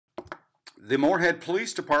The Moorhead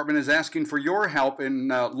Police Department is asking for your help in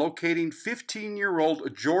locating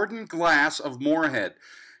 15-year-old Jordan Glass of Moorhead.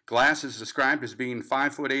 Glass is described as being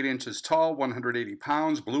 5 foot 8 inches tall, 180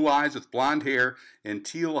 pounds, blue eyes with blonde hair, and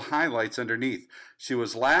teal highlights underneath. She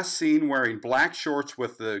was last seen wearing black shorts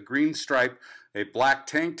with the green stripe, a black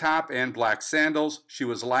tank top, and black sandals. She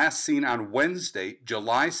was last seen on Wednesday,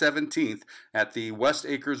 July 17th, at the West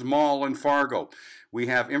Acres Mall in Fargo. We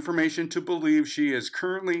have information to believe she is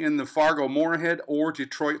currently in the Fargo, Moorhead, or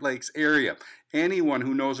Detroit Lakes area. Anyone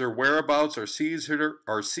who knows her whereabouts or sees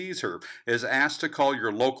her is asked to call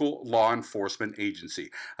your local law enforcement agency.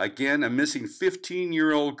 Again, a missing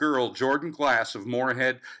 15-year-old girl, Jordan Glass of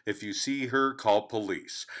Moorhead. If you see her, call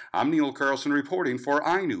police. I'm Neil Carlson reporting for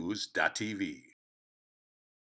iNews.TV.